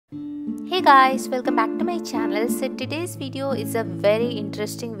Hey guys, welcome back to my channel. So today's video is a very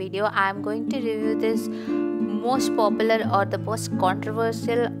interesting video. I am going to review this most popular or the most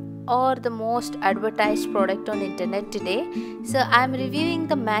controversial or the most advertised product on internet today. So I'm reviewing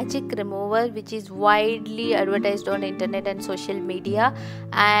the magic remover, which is widely advertised on internet and social media,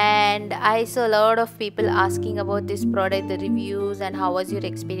 and I saw a lot of people asking about this product, the reviews and how was your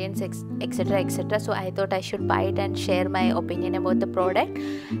experience, etc, etc. So I thought I should buy it and share my opinion about the product.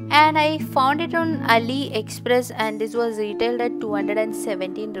 And I found it on AliExpress, and this was retailed at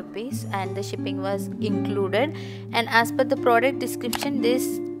 217 rupees and the shipping was included. And as per the product description,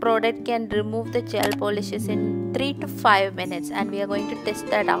 this product can remove the gel polishes in 3 to 5 minutes, and we are going to test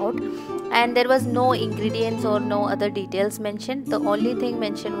that out. And there was no ingredients or no other details mentioned. The only thing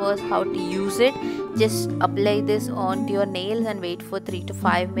mentioned was how to use it. Just apply this onto your nails and wait for 3 to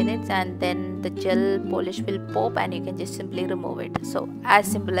 5 minutes, and then the gel polish will pop and you can just simply remove it. So as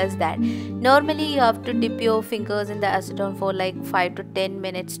simple as that. Normally you have to dip your fingers in the acetone for like 5 to 10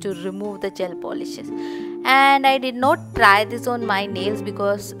 minutes to remove the gel polishes. And I did not try this on my nails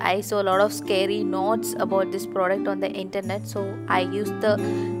because I saw a lot of scary notes about this product on the internet. So I used the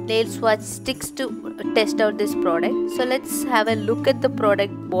nail swatch sticks to test out this product. So let's have a look at the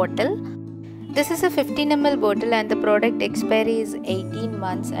product bottle. This is a 15 ml bottle and the product expiry is 18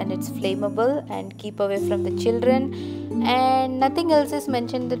 months, and it's flammable and keep away from the children, and nothing else is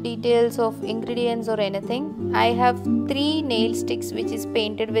mentioned, the details of ingredients or anything. I have 3 nail sticks which is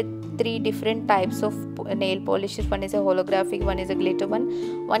painted with 3 different types of nail polishes. One is a holographic, one is a glitter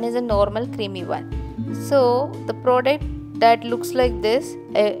one is a normal creamy one. So the product that looks like this,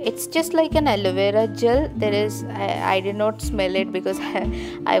 it's just like an aloe vera gel. There is I did not smell it because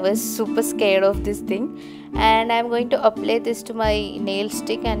I was super scared of this thing, and I'm going to apply this to my nail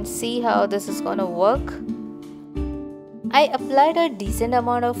stick and see how this is gonna work. I applied a decent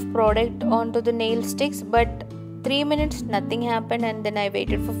amount of product onto the nail sticks, but 3 minutes nothing happened, and then I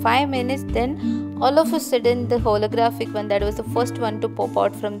waited for 5 minutes. Then all of a sudden the holographic one, that was the first one to pop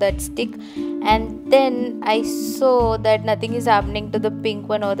out from that stick, and then I saw that nothing is happening to the pink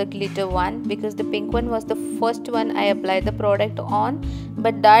one or the glitter one, because the pink one was the first one I applied the product on,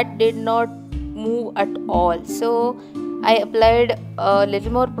 but that did not move at all. So I applied a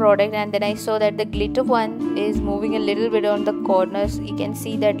little more product, and then I saw that the glitter one is moving a little bit on the corners. You can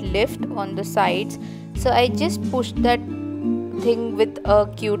see that lift on the sides. So I just pushed that thing with a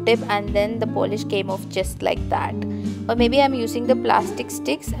Q-tip, and then the polish came off just like that. Or maybe I'm using the plastic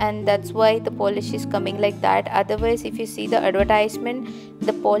sticks and that's why the polish is coming like that. Otherwise, if you see the advertisement,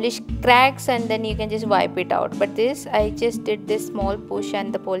 the polish cracks and then you can just wipe it out. But this, I just did this small push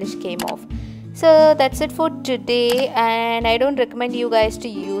and the polish came off. So that's it for today, and I don't recommend you guys to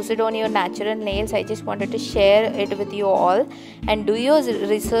use it on your natural nails. I just wanted to share it with you all, and do your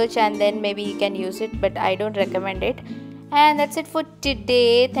research and then maybe you can use it, but I don't recommend it. And that's it for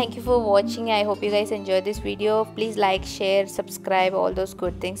today. Thank you for watching. I hope you guys enjoyed this video. Please like, share, subscribe, all those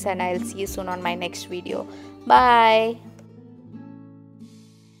good things, and I'll see you soon on my next video. Bye.